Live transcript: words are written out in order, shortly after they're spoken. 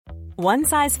One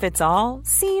size fits all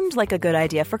seemed like a good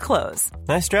idea for clothes.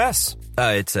 Nice dress.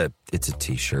 It's a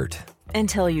t-shirt.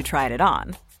 Until you tried it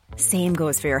on. Same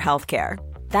goes for your healthcare.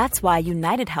 That's why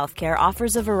United Healthcare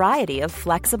offers a variety of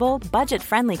flexible,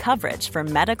 budget-friendly coverage for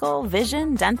medical,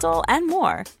 vision, dental, and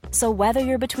more. So whether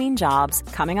you're between jobs,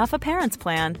 coming off a parent's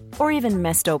plan, or even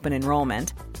missed open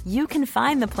enrollment, you can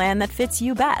find the plan that fits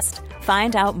you best.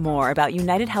 Find out more about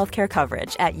United Healthcare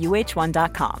coverage at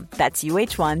uh1.com. That's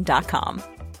uh1.com.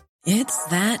 It's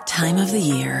that time of the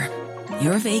year.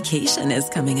 Your vacation is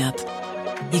coming up.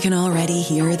 You can already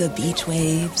hear the beach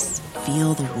waves,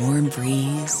 feel the warm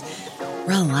breeze,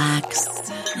 relax,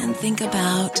 and think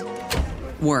about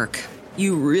work.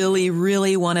 You really,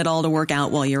 really want it all to work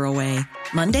out while you're away.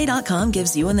 Monday.com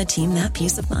gives you and the team that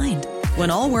peace of mind.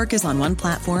 When all work is on one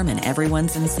platform and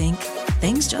everyone's in sync,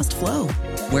 things just flow.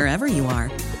 Wherever you are,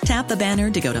 tap the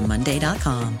banner to go to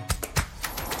Monday.com.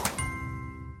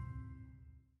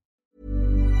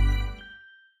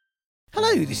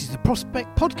 Hello, this is the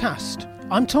Prospect Podcast.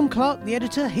 I'm Tom Clark, the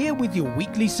editor, here with your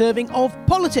weekly serving of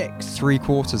politics.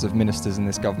 3/4 of ministers in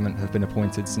this government have been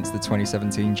appointed since the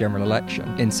 2017 general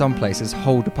election. In some places,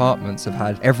 whole departments have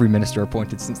had every minister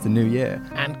appointed since the new year.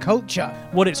 And culture.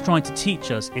 What it's trying to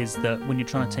teach us is that when you're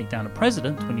trying to take down a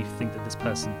president, when you think that this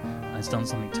person has done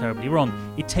something terribly wrong,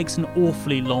 it takes an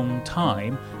awfully long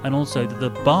time, and also that the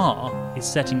bar is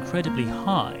set incredibly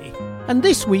high. And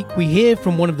this week we hear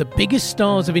from one of the biggest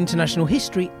stars of international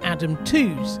history, Adam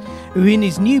Tooze, who in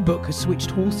his new book has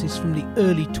switched horses from the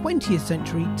early 20th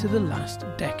century to the last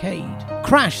decade.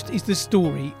 Crashed is the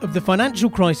story of the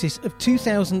financial crisis of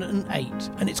 2008,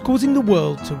 and it's causing the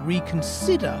world to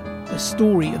reconsider the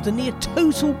story of the near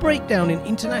total breakdown in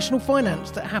international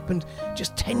finance that happened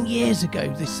just 10 years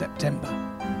ago this September.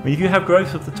 I mean, if you have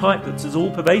growth of the type that's as all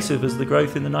pervasive as the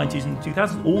growth in the 90s and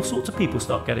 2000s, all sorts of people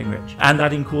start getting rich. And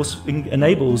that, of course,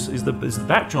 is the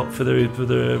backdrop for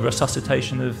the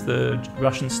resuscitation of the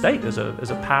Russian state as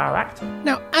a power actor.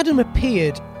 Now, Adam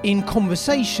appeared in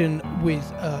conversation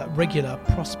with regular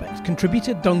Prospect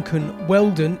contributor Duncan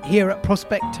Weldon here at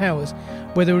Prospect Towers,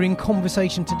 where they were in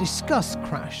conversation to discuss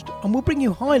Crashed, and we'll bring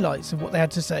you highlights of what they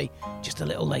had to say just a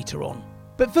little later on.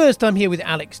 But first, I'm here with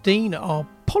Alex Dean, our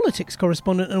politics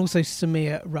correspondent, and also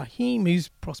Samir Rahim, who's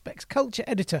Prospect's culture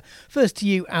editor. First to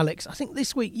you, Alex. I think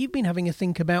this week you've been having a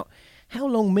think about how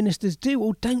long ministers do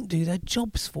or don't do their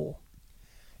jobs for.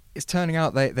 It's turning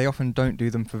out they often don't do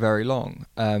them for very long.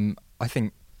 I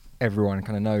think everyone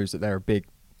kind of knows that there are big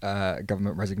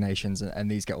government resignations, and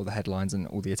these get all the headlines and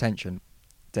all the attention.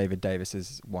 David Davis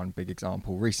is one big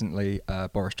example. Recently,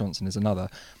 Boris Johnson is another.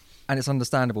 And it's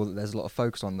understandable that there's a lot of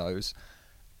focus on those.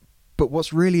 But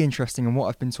what's really interesting, and what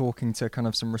I've been talking to kind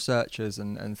of some researchers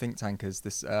and think tankers,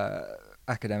 this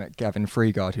academic Gavin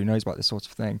Freegard, who knows about this sort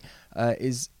of thing,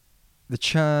 is the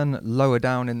churn lower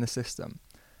down in the system.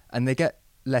 And they get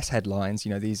less headlines.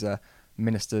 You know, these are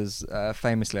ministers,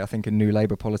 famously, I think a New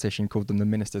Labour politician called them the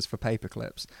ministers for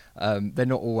paperclips. They're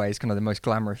not always kind of the most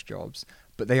glamorous jobs,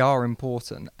 but they are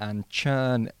important, and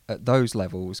churn at those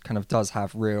levels kind of does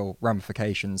have real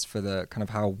ramifications for the kind of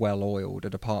how well-oiled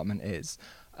a department is.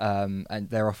 And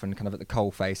they're often kind of at the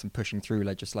coalface and pushing through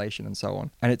legislation and so on.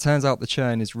 And it turns out the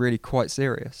churn is really quite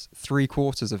serious.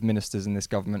 3/4 of ministers in this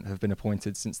government have been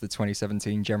appointed since the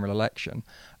 2017 general election.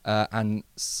 And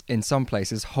in some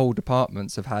places, whole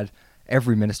departments have had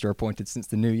every minister appointed since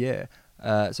the new year.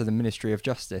 So the Ministry of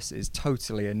Justice is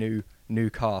totally a new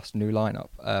cast, new lineup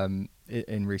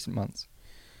in recent months.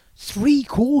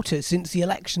 3/4 since the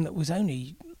election that was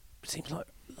only, seems like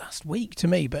last week to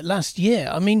me, but last year.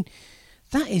 I mean,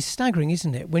 that is staggering,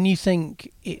 isn't it? When you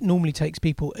think it normally takes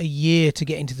people a year to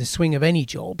get into the swing of any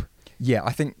job. Yeah,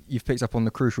 I think you've picked up on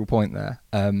the crucial point there.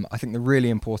 I think the really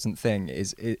important thing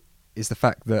is the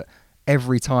fact that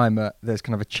every time there's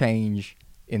kind of a change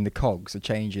in the cogs, a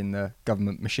change in the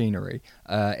government machinery,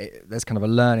 there's kind of a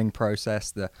learning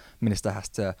process. The minister has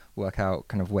to work out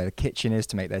kind of where the kitchen is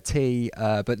to make their tea,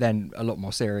 but then a lot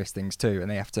more serious things too.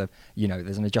 And they have to,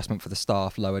 there's an adjustment for the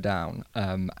staff lower down.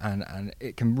 And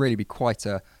it can really be quite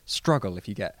a struggle if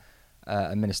you get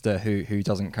a minister who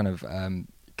doesn't kind of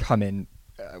come in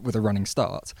with a running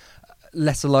start,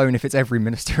 let alone if it's every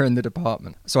minister in the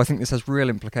department. So I think this has real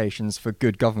implications for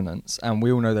good governance, and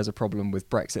we all know there's a problem with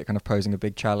Brexit kind of posing a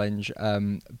big challenge,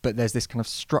 but there's this kind of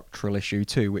structural issue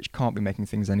too, which can't be making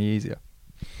things any easier.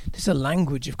 There's a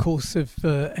language, of course, of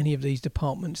any of these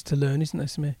departments to learn, isn't there,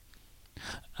 Samir?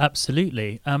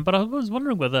 Absolutely. But I was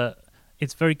wondering whether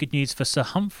it's very good news for Sir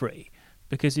Humphrey,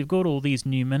 because you've got all these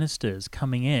new ministers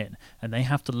coming in, and they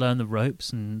have to learn the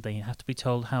ropes, and they have to be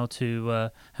told how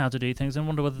to do things. And I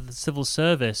wonder whether the civil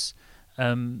service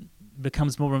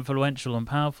becomes more influential and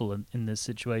powerful in this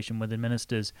situation where the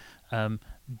ministers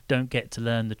don't get to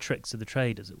learn the tricks of the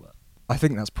trade, as it were. I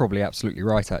think that's probably absolutely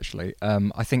right, actually.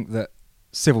 I think that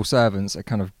civil servants are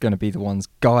kind of going to be the ones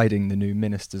guiding the new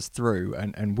ministers through,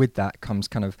 and with that comes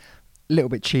kind of a little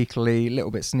bit cheekily, a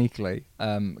little bit sneakily,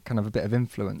 kind of a bit of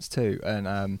influence too. And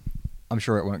I'm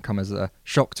sure it won't come as a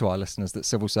shock to our listeners that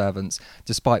civil servants,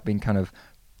 despite being kind of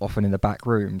often in the back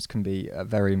rooms, can be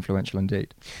very influential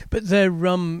indeed. But they're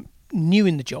new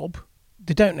in the job.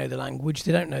 They don't know the language.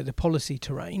 They don't know the policy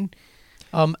terrain.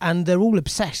 And they're all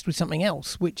obsessed with something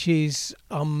else, which is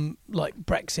like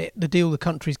Brexit, the deal the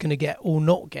country's going to get or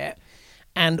not get.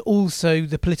 And also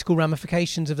the political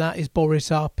ramifications of that is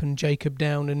Boris up and Jacob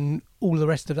down and all the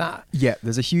rest of that. Yeah,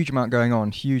 there's a huge amount going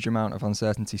on, huge amount of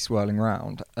uncertainty swirling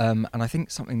around. And I think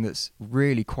something that's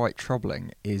really quite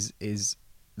troubling is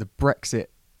the Brexit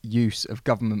use of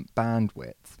government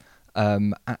bandwidth,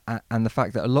 and the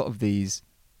fact that a lot of these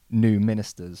new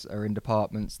ministers are in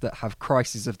departments that have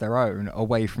crises of their own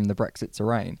away from the Brexit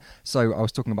terrain. So I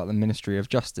was talking about the Ministry of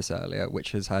Justice earlier,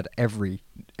 which has had every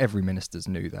minister's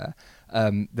new there.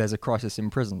 There's a crisis in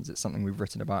prisons. It's something we've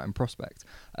written about in Prospect.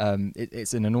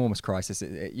 It's an enormous crisis.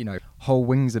 Whole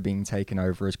wings are being taken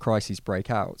over as crises break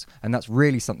out, and that's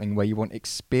really something where you want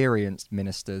experienced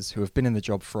ministers who have been in the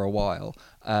job for a while,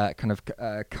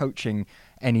 coaching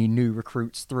any new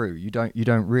recruits through. You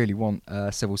don't really want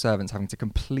civil servants having to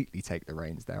completely take the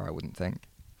reins there, I wouldn't think.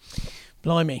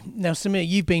 Blimey. Now, Samir,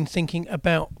 you've been thinking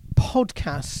about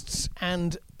podcasts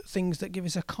and things that give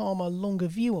us a calmer, longer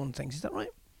view on things. Is that right?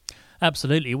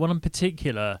 Absolutely. One in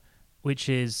particular, which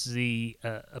is a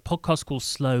podcast called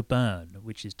Slow Burn,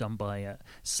 which is done by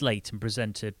Slate and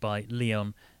presented by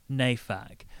Leon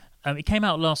Neyfakh. It came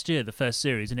out last year, the first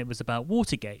series, and it was about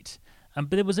Watergate.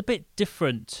 But it was a bit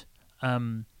different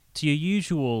to your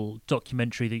usual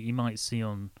documentary that you might see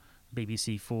on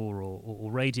BBC 4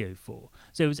 or Radio 4.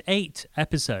 So it was 8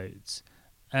 episodes,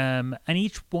 and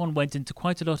each one went into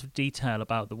quite a lot of detail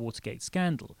about the Watergate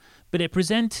scandal. But it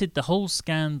presented the whole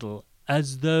scandal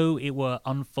as though it were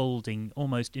unfolding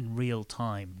almost in real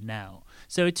time now.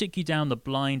 So it took you down the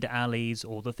blind alleys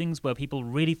or the things where people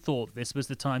really thought this was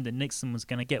the time that Nixon was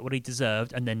going to get what he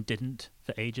deserved and then didn't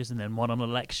for ages and then won an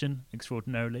election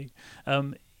extraordinarily.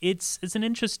 It's an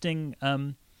interesting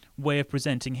way of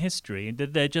presenting history.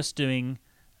 They're just doing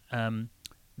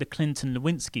the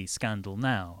Clinton-Lewinsky scandal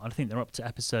now. I think they're up to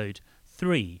episode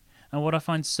 3. And what I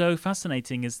find so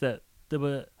fascinating is that there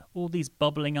were all these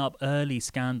bubbling up early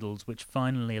scandals which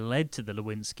finally led to the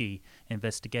Lewinsky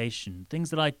investigation, things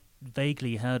that I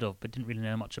vaguely heard of but didn't really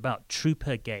know much about.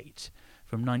 Troopergate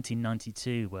from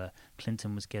 1992, where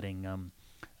Clinton was getting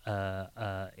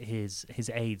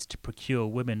his aides to procure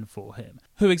women for him.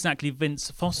 Who exactly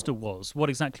Vince Foster was, what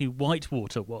exactly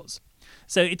Whitewater was.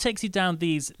 So it takes you down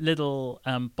these little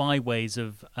byways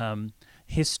of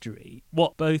history.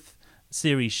 What both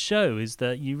series show is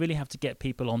that you really have to get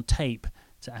people on tape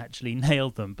to actually nail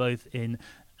them, both in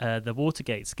the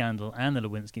Watergate scandal and the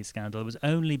Lewinsky scandal. It was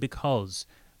only because,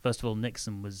 first of all,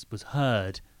 Nixon was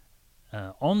heard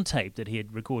on tape that he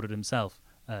had recorded himself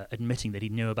admitting that he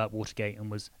knew about Watergate and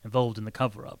was involved in the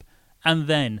cover-up. And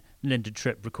then Linda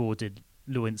Tripp recorded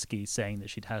Lewinsky saying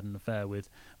that she'd had an affair with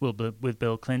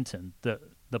Bill Clinton, that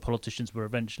the politicians were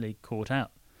eventually caught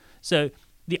out. So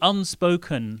the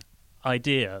unspoken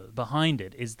idea behind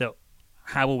it is that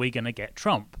how are we going to get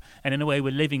Trump? And in a way,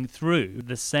 we're living through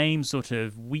the same sort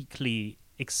of weekly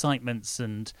excitements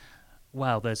and,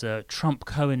 wow, there's a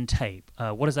Trump-Cohen tape.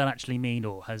 What does that actually mean?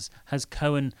 Or has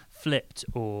Cohen flipped?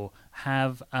 Or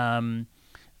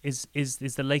is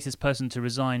the latest person to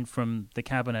resign from the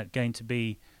cabinet going to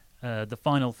be the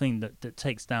final thing that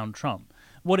takes down Trump?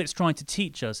 What it's trying to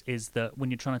teach us is that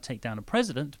when you're trying to take down a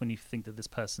president, when you think that this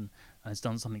person has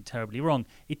done something terribly wrong,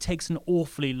 it takes an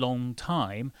awfully long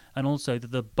time, and also that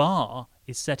the bar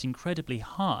is set incredibly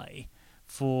high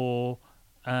for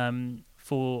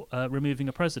removing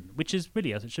a president, which is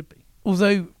really as it should be.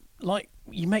 Although, like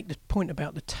you make the point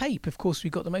about the tape, of course,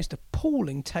 we got the most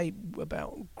appalling tape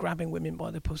about grabbing women by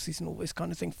the pussies and all this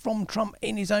kind of thing from Trump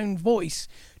in his own voice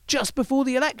just before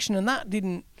the election, and that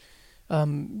didn't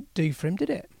do for him, did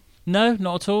it? No,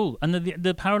 not at all. And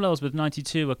the parallels with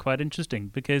 92 are quite interesting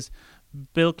because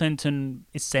Bill Clinton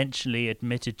essentially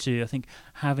admitted to, I think,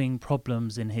 having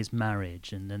problems in his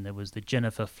marriage, and then there was the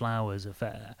Jennifer Flowers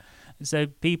affair. So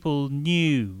people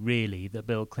knew, really, that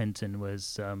Bill Clinton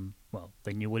was,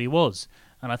 they knew what he was.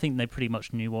 And I think they pretty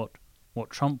much knew what what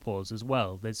Trump was as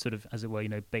well. They sort of, as it were,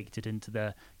 baked it into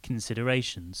their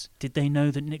considerations. Did they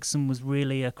know that Nixon was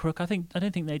really a crook? I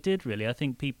don't think they did really. I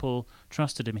think people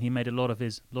trusted him. He made a lot of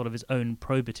his own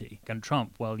probity. And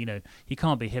Trump, well, he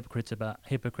can't be hypocrite about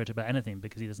anything,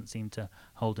 because he doesn't seem to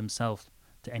hold himself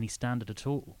to any standard at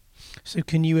all. So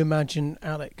can you imagine,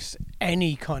 Alex,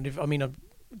 any kind of, I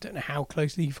don't know how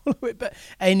closely you follow it, but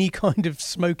any kind of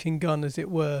smoking gun, as it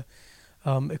were,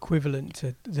 equivalent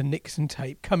to the Nixon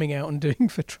tape coming out and doing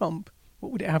for Trump?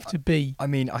 What would it have to be? I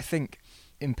think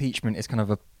impeachment is kind of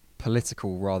a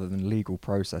political rather than legal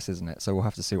process, isn't it? So we'll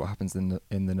have to see what happens in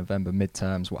the November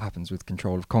midterms, what happens with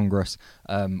control of Congress,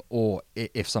 or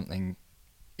if something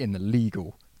in the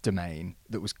legal domain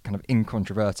that was kind of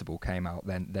incontrovertible came out,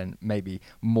 then maybe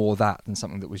more that than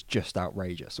something that was just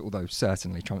outrageous, although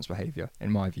certainly Trump's behaviour,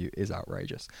 in my view, is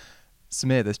outrageous.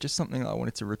 Samir, there's just something that I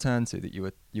wanted to return to that you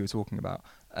were talking about,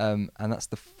 and that's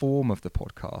the form of the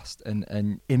podcast.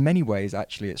 And in many ways,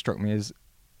 actually, it struck me as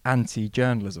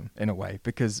anti-journalism in a way,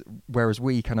 because whereas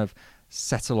we kind of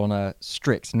settle on a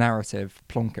strict narrative,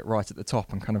 plonk it right at the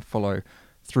top and kind of follow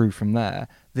through from there,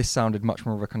 this sounded much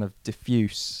more of a kind of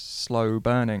diffuse, slow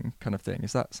burning kind of thing.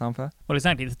 Does that sound fair? Well,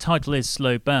 exactly. The title is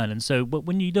Slow Burn, and so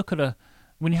when you look at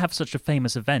when you have such a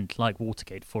famous event like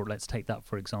Watergate, let's take that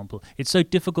for example, it's so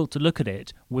difficult to look at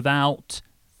it without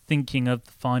thinking of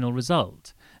the final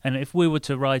result. And if we were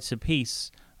to write a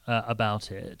piece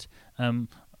about it,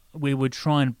 we would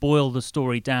try and boil the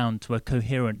story down to a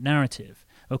coherent narrative.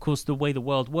 Of course, the way the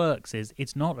world works is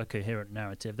it's not a coherent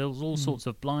narrative. There's all sorts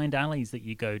of blind alleys that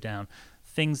you go down,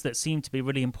 things that seem to be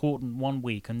really important one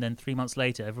week and then 3 months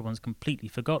later everyone's completely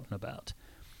forgotten about.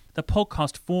 The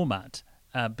podcast format,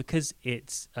 because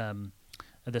it's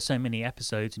there's so many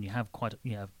episodes and you have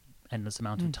endless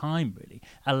amount of time, really,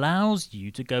 allows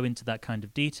you to go into that kind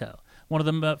of detail. One of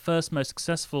the first most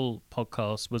successful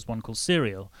podcasts was one called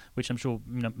Serial, which I'm sure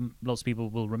lots of people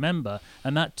will remember,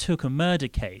 and that took a murder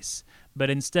case, but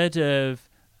instead of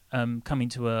coming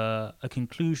to a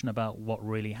conclusion about what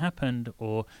really happened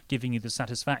or giving you the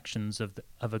satisfactions of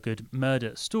a good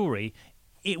murder story,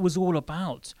 it was all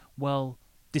about,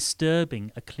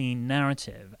 disturbing a clean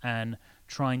narrative and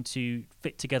trying to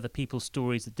fit together people's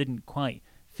stories that didn't quite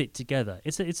fit together.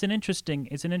 It's an interesting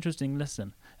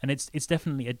listen, and it's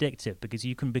definitely addictive because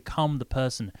you can become the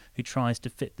person who tries to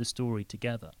fit the story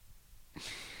together.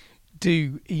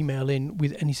 Do email in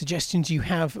with any suggestions you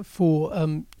have for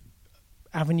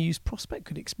avenues Prospect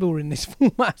could explore in this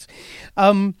format.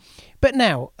 But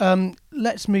now,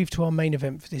 let's move to our main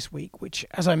event for this week, which,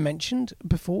 as I mentioned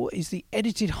before, is the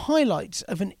edited highlights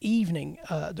of an evening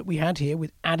that we had here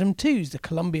with Adam Tooze, the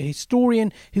Columbia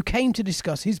historian who came to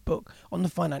discuss his book on the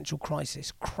financial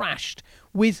crisis, Crashed,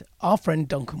 with our friend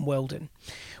Duncan Weldon.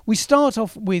 We start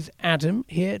off with Adam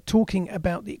here talking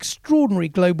about the extraordinary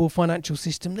global financial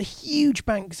system, the huge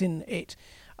banks in it,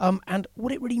 and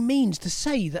what it really means to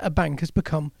say that a bank has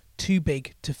become too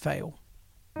big to fail.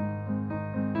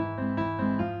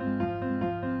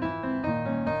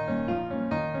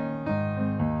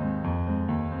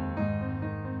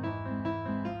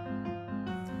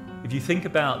 If you think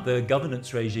about the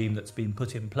governance regime that's been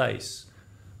put in place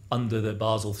under the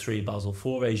Basel III, Basel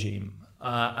IV regime,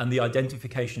 and the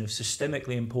identification of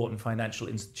systemically important financial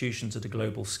institutions at a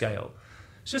global scale,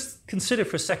 just consider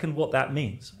for a second what that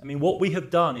means. I mean, what we have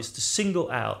done is to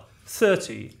single out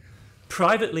 30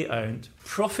 privately owned,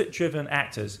 profit-driven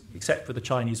actors, except for the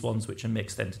Chinese ones, which are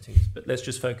mixed entities, but let's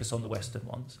just focus on the Western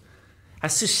ones,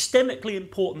 as systemically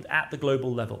important at the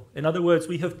global level. In other words,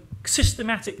 we have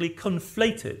systematically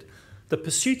conflated the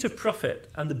pursuit of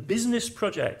profit and the business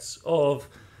projects of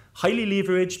highly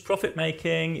leveraged,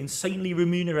 profit-making, insanely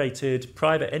remunerated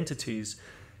private entities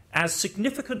as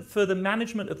significant for the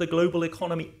management of the global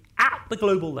economy at the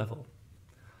global level.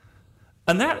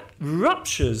 And that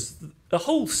ruptures a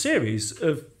whole series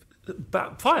of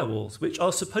firewalls which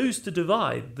are supposed to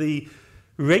divide the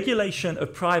regulation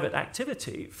of private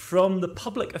activity from the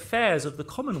public affairs of the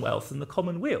Commonwealth and the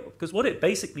Commonweal. Because what it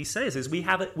basically says is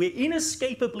we're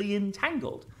inescapably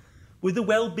entangled with the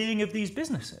well-being of these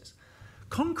businesses.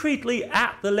 Concretely,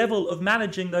 at the level of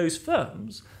managing those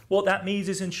firms, what that means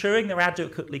is ensuring they're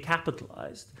adequately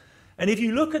capitalized. And if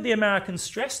you look at the American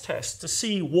stress test to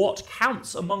see what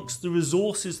counts amongst the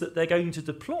resources that they're going to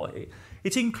deploy,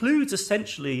 it includes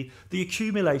essentially the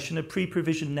accumulation of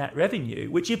pre-provision net revenue,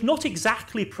 which, if not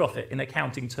exactly profit in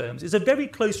accounting terms, is a very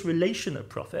close relation of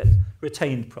profit,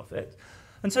 retained profit.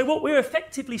 And so what we're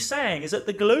effectively saying is at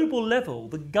the global level,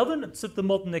 the governance of the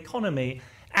modern economy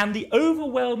and the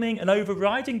overwhelming and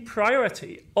overriding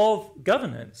priority of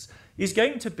governance is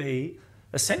going to be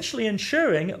essentially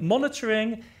ensuring,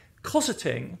 monitoring,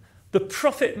 cosseting the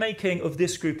profit making of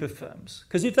this group of firms.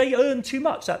 Because if they earn too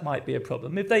much, that might be a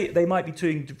problem. If they might be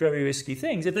doing very risky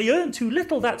things. If they earn too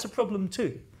little, that's a problem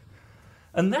too.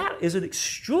 And that is an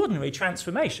extraordinary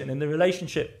transformation in the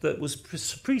relationship that was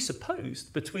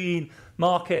presupposed between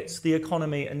markets, the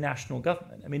economy, and national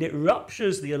government. I mean, it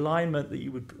ruptures the alignment that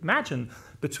you would imagine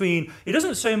between, it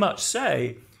doesn't so much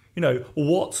say,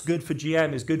 what's good for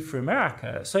GM is good for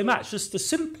America, so much just to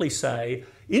simply say,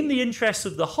 in the interests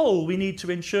of the whole, we need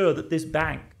to ensure that this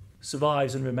bank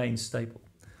survives and remains stable.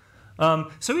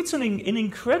 So it's an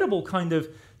incredible kind of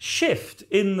shift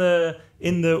in the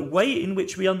way in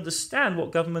which we understand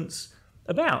what government's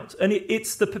about. And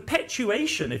it's the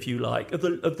perpetuation, if you like, of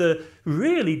the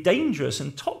really dangerous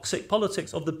and toxic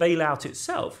politics of the bailout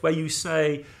itself, where you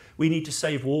say we need to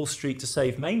save Wall Street to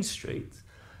save Main Street.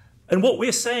 And what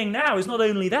we're saying now is not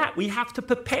only that, we have to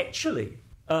perpetually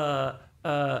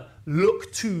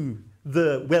look to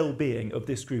the well-being of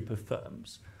this group of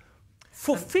firms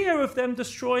for fear of them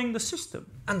destroying the system.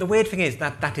 And the weird thing is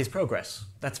that is progress.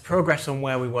 That's progress on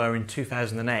where we were in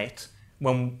 2008,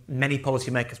 when many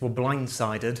policymakers were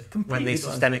blindsided when these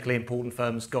systemically important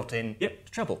firms got in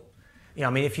trouble.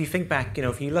 If you think back,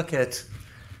 if you look at...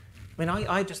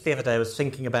 I just the other day was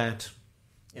thinking about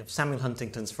Samuel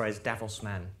Huntington's phrase, Davos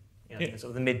man. Sort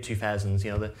of the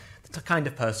mid-2000s, the kind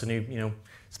of person who,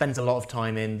 spends a lot of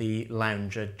time in the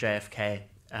lounge at JFK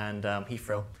and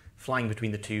Heathrow, flying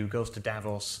between the two, goes to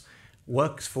Davos,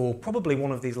 works for probably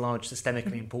one of these large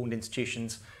systemically important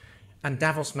institutions, and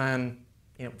Davos man,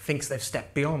 thinks they've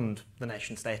stepped beyond the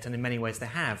nation state, and in many ways they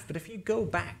have. But if you go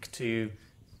back to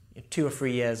 2 or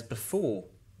 3 years before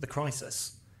the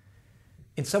crisis,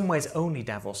 in some ways only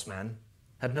Davos man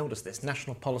had noticed this.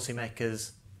 National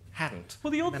policymakers hadn't.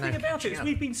 Well, the odd thing about it is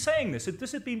we've been saying this.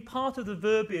 This had been part of the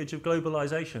verbiage of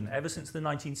globalisation ever since the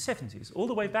 1970s, all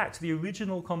the way back to the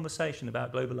original conversation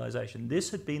about globalisation. This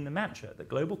had been the mantra, that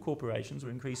global corporations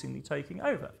were increasingly taking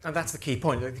over. And that's the key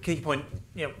point. The key point,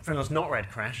 for those not read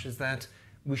Crash, is that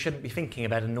we shouldn't be thinking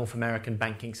about a North American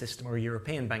banking system or a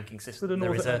European banking system.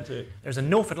 There's a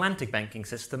North Atlantic banking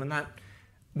system, and that,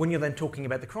 when you're then talking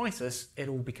about the crisis, it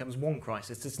all becomes one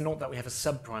crisis. It's not that we have a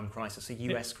subprime crisis, a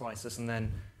US crisis, and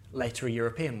then later a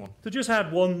European one. To just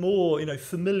add one more,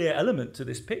 familiar element to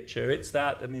this picture, it's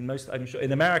that, I'm sure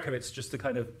in America it's just the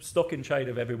kind of stock in trade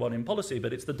of everyone in policy,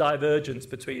 but it's the divergence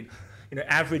between,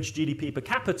 average GDP per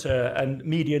capita and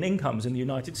median incomes in the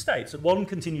United States. And one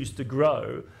continues to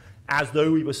grow as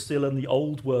though we were still in the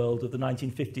old world of the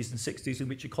 1950s and 60s, in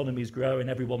which economies grow and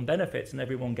everyone benefits and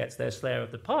everyone gets their share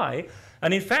of the pie.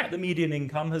 And in fact, the median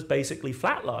income has basically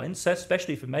flatlined,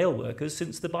 especially for male workers,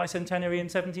 since the bicentenary in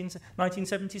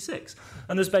 1976.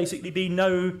 And there's basically been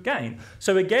no gain.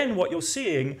 So again, what you're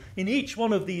seeing in each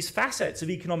one of these facets of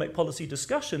economic policy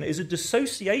discussion is a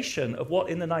dissociation of what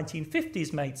in the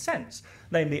 1950s made sense.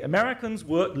 Namely, Americans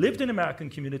lived in American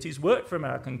communities, worked for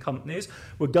American companies,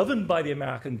 were governed by the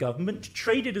American government,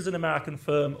 traded as an American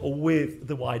firm or with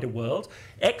the wider world.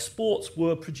 Exports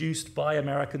were produced by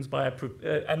Americans,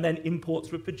 and then imports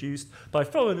were produced by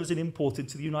foreigners and imported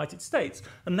to the United States.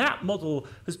 And that model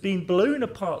has been blown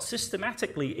apart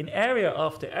systematically in area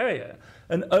after area.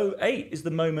 And 2008 is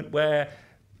the moment where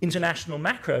international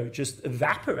macro just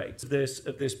evaporates of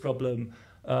this problem.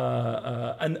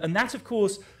 And that, of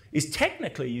course, is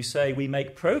technically, you say, we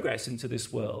make progress into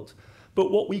this world.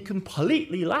 But what we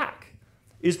completely lack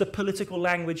is the political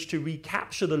language to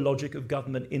recapture the logic of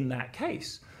government in that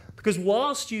case. Because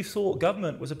whilst you thought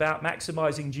government was about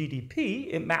maximising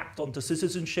GDP, it mapped onto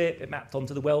citizenship, it mapped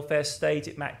onto the welfare state,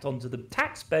 it mapped onto the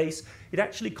tax base, it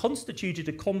actually constituted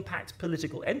a compact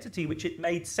political entity which it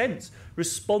made sense,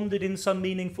 responded in some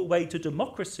meaningful way to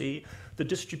democracy, the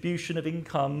distribution of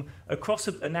income across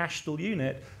a national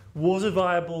unit, was a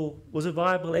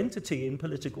viable entity in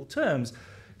political terms.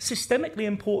 Systemically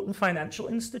important financial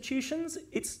institutions,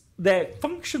 they're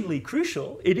functionally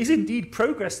crucial. It is indeed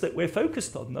progress that we're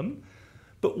focused on them.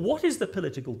 But what is the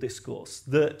political discourse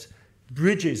that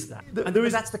bridges that?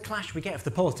 That's the clash we get of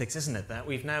the politics, isn't it? That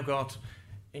we've now got,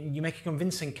 you make a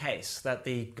convincing case that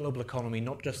the global economy,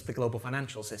 not just the global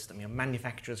financial system,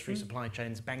 manufacturers through supply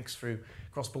chains, banks through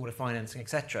cross-border financing,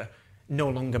 etc., no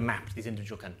longer mapped these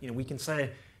individual countries. We can say,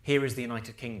 here is the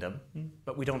United Kingdom,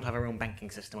 but we don't have our own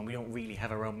banking system and we don't really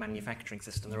have our own manufacturing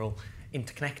system. They're all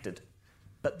interconnected.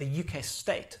 But the UK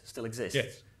state still exists.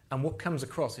 Yes. And what comes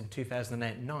across in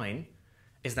 2008-9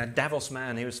 is that Davos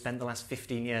man who has spent the last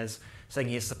 15 years saying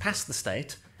he has surpassed the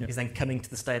state is then coming to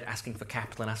the state asking for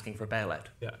capital and asking for a bailout.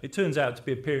 Yeah, it turns out to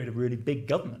be a period of really big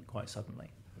government quite suddenly.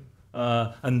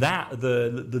 And that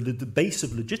the base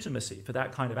of legitimacy for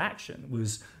that kind of action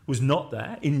was not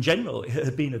there. In general, it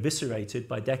had been eviscerated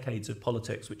by decades of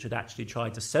politics which had actually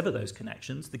tried to sever those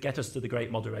connections to get us to the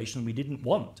Great Moderation. We didn't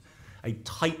want a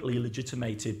tightly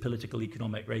legitimated political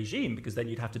economic regime, because then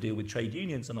you'd have to deal with trade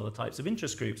unions and other types of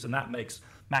interest groups, and that makes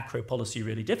macro policy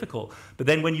really difficult. But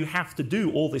then when you have to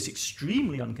do all this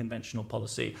extremely unconventional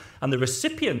policy, and the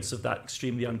recipients of that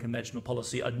extremely unconventional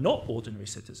policy are not ordinary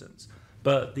citizens,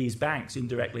 but these banks,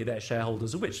 indirectly their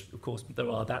shareholders, of which, of course,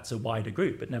 that's a wider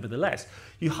group, but nevertheless,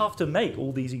 you have to make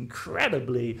all these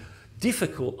incredibly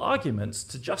difficult arguments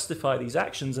to justify these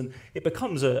actions, and it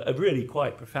becomes a really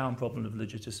quite profound problem of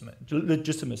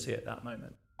legitimacy at that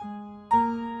moment. I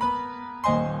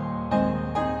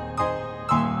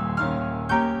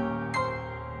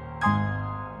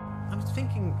was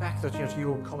thinking back to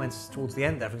your comments towards the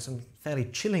end there, some fairly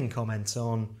chilling comments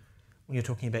on when you're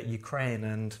talking about Ukraine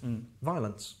and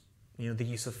violence, the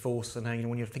use of force, and how,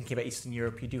 when you're thinking about Eastern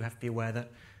Europe, you do have to be aware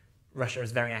that Russia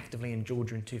is very actively in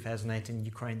Georgia in 2008, and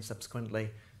Ukraine subsequently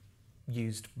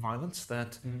used violence.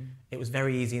 That it was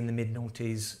very easy in the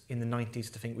mid-noughties, in the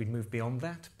 90s, to think we'd move beyond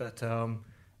that, but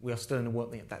we are still in a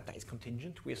world that is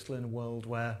contingent. We are still in a world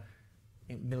where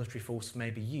military force may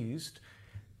be used,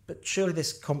 but surely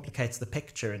this complicates the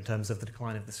picture in terms of the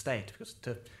decline of the state. Because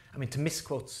to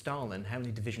misquote Stalin, how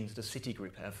many divisions does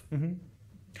Citigroup have? Mm-hmm.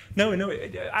 No,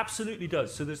 it absolutely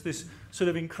does. So there's this sort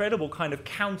of incredible kind of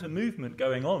counter-movement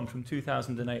going on from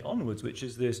 2008 onwards, which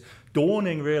is this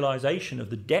dawning realization of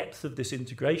the depth of this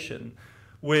integration,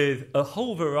 with a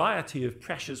whole variety of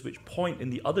pressures which point in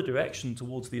the other direction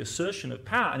towards the assertion of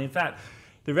power. And in fact,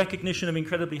 the recognition of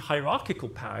incredibly hierarchical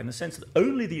power, in the sense that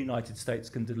only the United States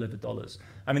can deliver dollars.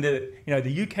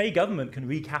 The UK government can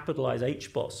recapitalise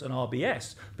HBOS and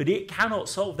RBS, but it cannot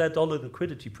solve their dollar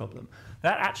liquidity problem.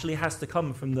 That actually has to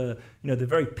come from the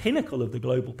very pinnacle of the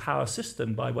global power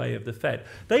system by way of the Fed.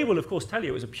 They will, of course, tell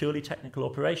you it was a purely technical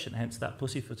operation, hence that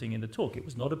pussyfooting in the talk. It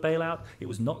was not a bailout, it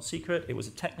was not secret, it was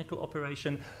a technical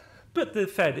operation. But the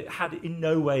Fed had in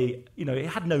no way, it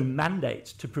had no mandate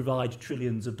to provide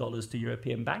trillions of dollars to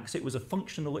European banks. It was a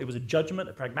judgment,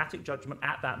 a pragmatic judgment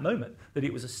at that moment, that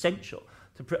it was essential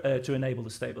to enable the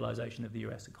stabilization of the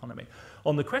US economy.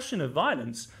 On the question of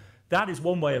violence, that is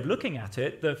one way of looking at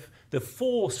it. The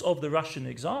force of the Russian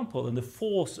example and the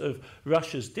force of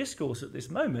Russia's discourse at this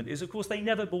moment is, of course, they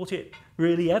never bought it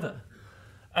really ever.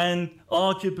 And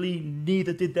arguably,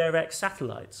 neither did their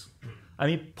ex-satellites.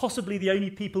 Possibly the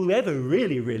only people who ever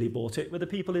really, really bought it were the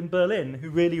people in Berlin who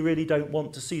really, really don't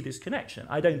want to see this connection.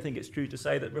 I don't think it's true to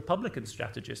say that Republican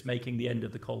strategists making the end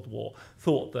of the Cold War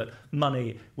thought that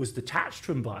money was detached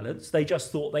from violence. They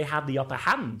just thought they had the upper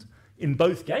hand in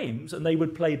both games, and they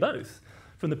would play both.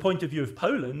 From the point of view of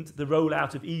Poland, the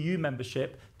rollout of EU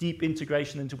membership, deep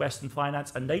integration into Western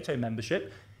finance, and NATO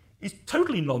membership is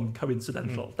totally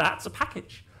non-coincidental. That's a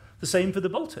package. The same for the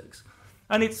Baltics.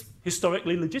 And it's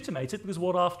historically legitimated because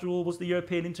what, after all, was the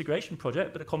European integration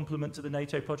project but a complement to the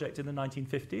NATO project in the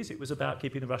 1950s? It was about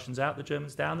keeping the Russians out, the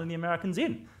Germans down, and the Americans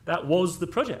in. That was the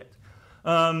project.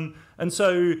 And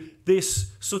so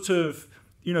this sort of,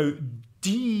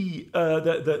 the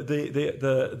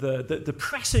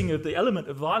pressing of the element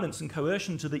of violence and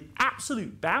coercion to the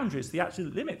absolute boundaries, the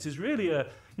absolute limits, is really an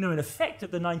effect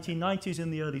of the 1990s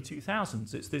and the early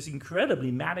 2000s. It's this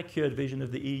incredibly manicured vision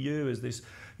of the EU as this,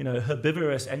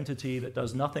 herbivorous entity that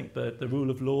does nothing but the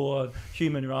rule of law,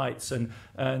 human rights, and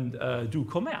du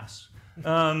commerce.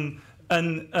 And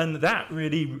that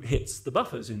really hits the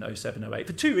buffers in 07, 08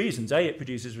 for two reasons. A, it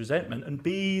produces resentment, and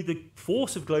B, the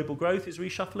force of global growth is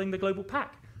reshuffling the global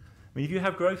pack. If you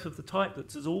have growth of the type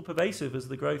that's as all-pervasive as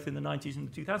the growth in the 90s and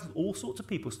the 2000s, all sorts of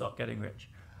people start getting rich.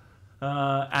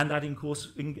 And that, of course,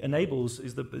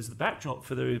 is the backdrop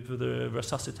for the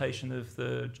resuscitation of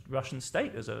the Russian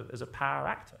state as a power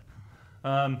actor.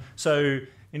 And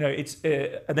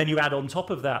then you add on top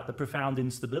of that the profound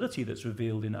instability that's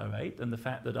revealed in 08, and the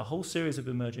fact that a whole series of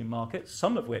emerging markets,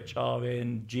 some of which are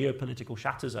in geopolitical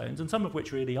shatter zones and some of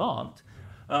which really aren't,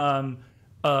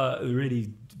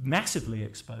 really massively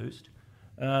exposed.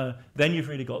 Then you've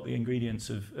really got the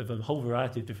ingredients of a whole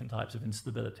variety of different types of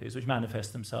instabilities, which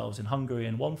manifest themselves in Hungary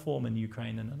in one form and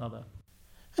Ukraine in another.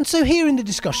 And so here in the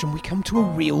discussion we come to a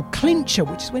real clincher,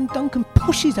 which is when Duncan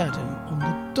pushes Adam on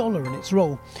the dollar and its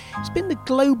role. It's been the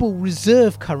global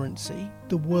reserve currency,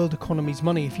 the world economy's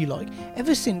money if you like,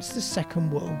 ever since the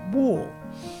Second World War.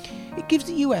 It gives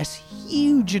the US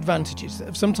huge advantages that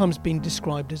have sometimes been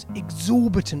described as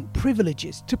exorbitant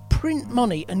privileges to print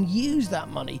money and use that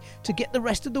money to get the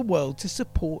rest of the world to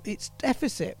support its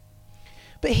deficit.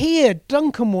 But here,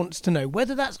 Duncan wants to know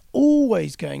whether that's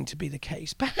always going to be the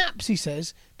case. Perhaps, he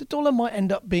says, the dollar might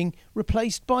end up being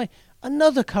replaced by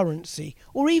another currency,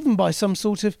 or even by some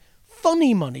sort of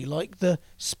funny money like the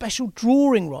special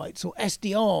drawing rights or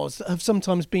SDRs that have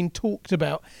sometimes been talked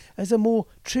about as a more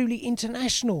truly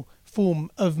international form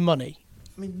of money.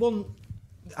 I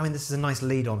mean, this is a nice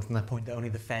lead on from the point that only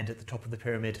the Fed at the top of the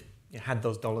pyramid had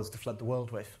those dollars to flood the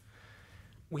world with.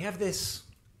 We have this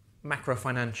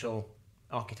macro-financial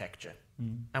architecture,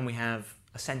 and we have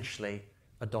essentially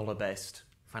a dollar-based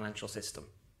financial system.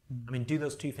 I mean, do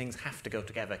those two things have to go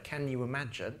together? Can you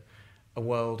imagine a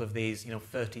world of these,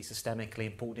 30 systemically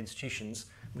important institutions,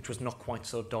 which was not quite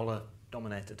so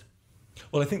dollar-dominated?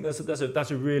 Well, I think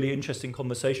that's a really interesting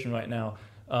conversation right now,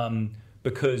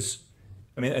 because,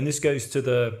 and this goes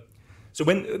to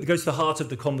when it goes to the heart of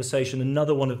the conversation,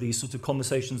 another one of these sort of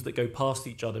conversations that go past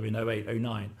each other in 08,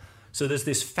 09. So there's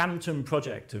this phantom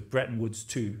project of Bretton Woods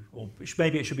 2, or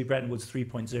maybe it should be Bretton Woods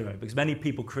 3.0, because many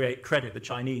people credit the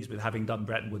Chinese with having done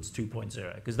Bretton Woods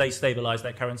 2.0, because they stabilized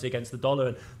their currency against the dollar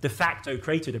and de facto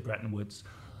created a Bretton Woods.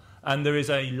 And there is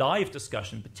a live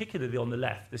discussion, particularly on the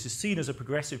left. This is seen as a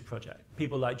progressive project.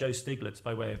 People like Joe Stiglitz,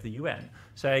 by way of the UN,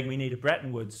 saying we need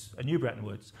a new Bretton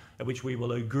Woods, at which we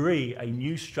will agree a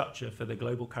new structure for the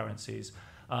global currencies,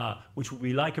 which will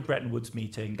be like a Bretton Woods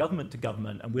meeting, government to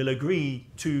government, and we'll agree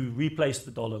to replace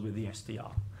the dollar with the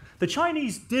SDR. The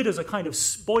Chinese did, as a kind of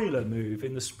spoiler move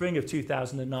in the spring of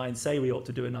 2009, say we ought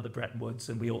to do another Bretton Woods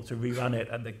and we ought to rerun it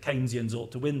and the Keynesians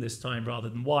ought to win this time rather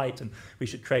than white, and we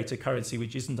should create a currency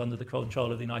which isn't under the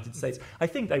control of the United States. I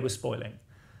think they were spoiling.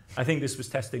 I think this was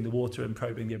testing the water and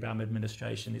probing the Obama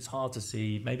administration. It's hard to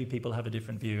see. Maybe people have a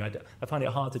different view. I find it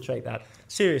hard to take that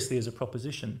seriously as a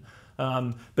proposition.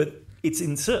 But it's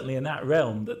certainly in that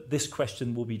realm that this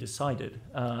question will be decided.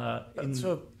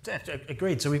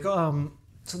 Agreed. So we've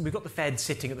got the Fed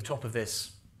sitting at the top of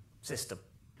this system.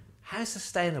 How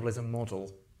sustainable is a model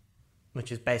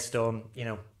which is based on,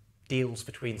 deals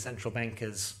between central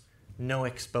bankers, no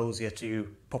exposure to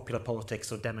popular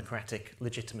politics or democratic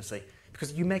legitimacy?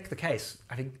 Because you make the case,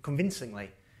 I think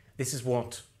convincingly, this is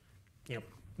what,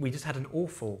 we just had an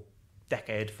awful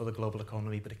decade for the global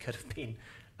economy, but it could have been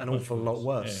an awful lot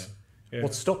worse. Yeah.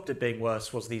 What stopped it being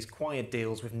worse was these quiet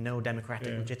deals with no democratic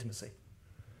legitimacy.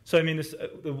 So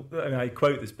I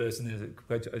quote this person who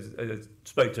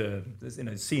spoke to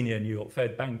a senior New York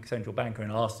Fed central banker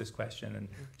and asked this question, and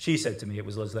she said to me it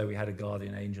was as though we had a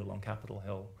guardian angel on Capitol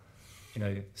Hill.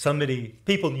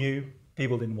 People knew,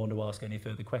 people didn't want to ask any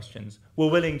further questions, were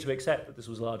willing to accept that this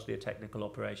was largely a technical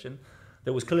operation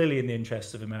that was clearly in the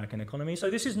interests of American economy.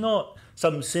 So this is not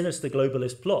some sinister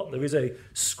globalist plot. There is a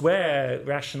square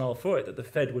rationale for it that the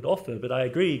Fed would offer, but I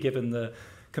agree, given the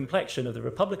complexion of the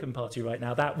Republican Party right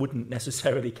now, that wouldn't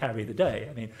necessarily carry the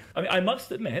day. I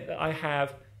must admit that I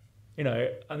have,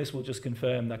 and this will just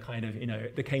confirm that kind of,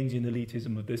 the Keynesian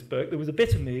elitism of this book. There was a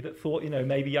bit of me that thought,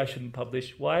 maybe I shouldn't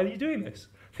publish. Why are you doing this?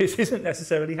 This isn't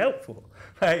necessarily helpful.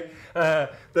 Maybe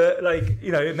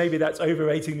that's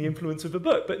overrating the influence of the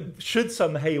book. But should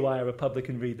some haywire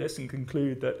Republican read this and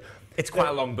conclude that it's quite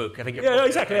a long book, I think.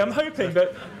 Exactly. I'm hoping,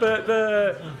 but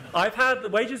I've had the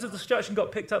wages of destruction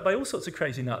got picked up by all sorts of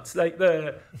crazy nuts.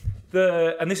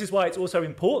 And this is why it's also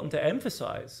important to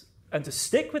emphasise and to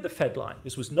stick with the Fed line.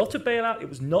 This was not a bailout. It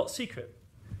was not secret.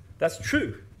 That's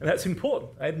true, and that's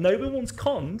important. No one's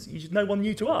cons. No one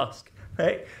knew to ask.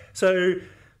 Right?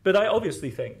 But I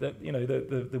obviously think that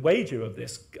the wager of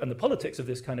this and the politics of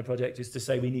this kind of project is to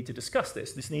say we need to discuss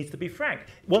this. This needs to be frank.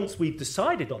 Once we've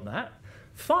decided on that,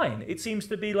 fine. It seems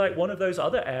to be like one of those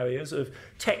other areas of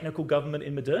technical government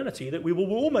in modernity that we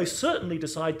will almost certainly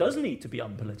decide does need to be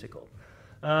unpolitical.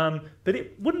 But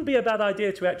it wouldn't be a bad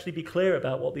idea to actually be clear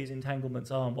about what these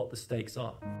entanglements are and what the stakes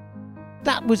are.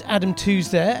 That was Adam Tooze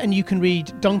there, and you can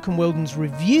read Duncan Weldon's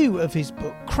review of his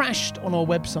book Crashed on our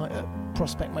website at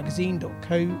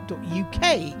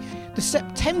prospectmagazine.co.uk. The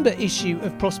September issue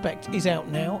of Prospect is out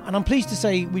now, and I'm pleased to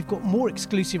say we've got more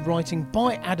exclusive writing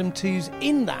by Adam Tooze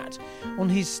in that on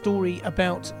his story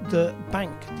about the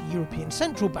bank, the European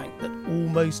Central Bank, that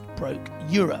almost broke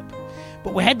Europe.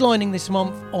 But we're headlining this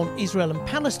month on Israel and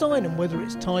Palestine and whether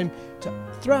it's time to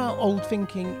throw out old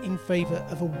thinking in favour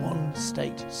of a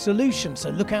one-state solution. So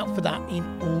look out for that in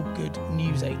all good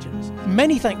news agents.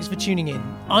 Many thanks for tuning in.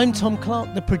 I'm Tom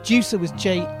Clark, the producer was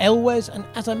Jay Elwes, and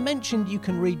as I mentioned, you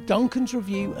can read Duncan's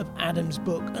review of Adam's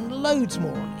book and loads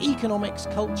more on economics,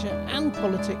 culture and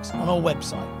politics on our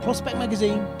website,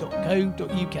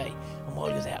 prospectmagazine.co.uk. And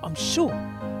while you're there, I'm sure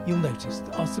you'll notice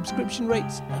that our subscription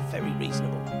rates are very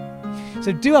reasonable.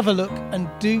 So do have a look and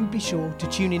do be sure to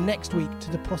tune in next week to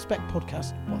the Prospect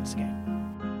podcast once again.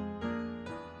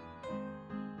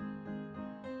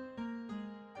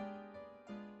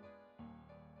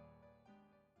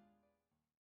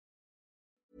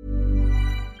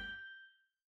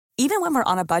 Even when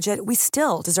we're on a budget, we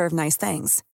still deserve nice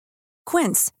things.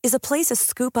 Quince is a place to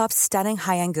scoop up stunning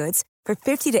high-end goods for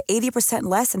 50 to 80%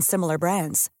 less than similar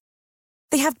brands.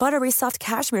 They have buttery soft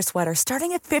cashmere sweaters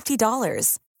starting at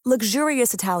 $50,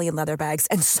 luxurious Italian leather bags,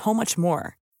 and so much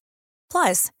more.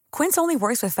 Plus, Quince only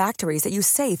works with factories that use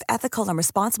safe, ethical, and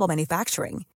responsible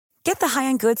manufacturing. Get the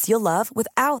high-end goods you'll love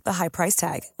without the high price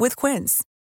tag with Quince.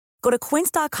 Go to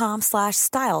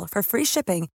quince.com/style for free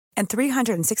shipping and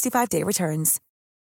 365-day returns.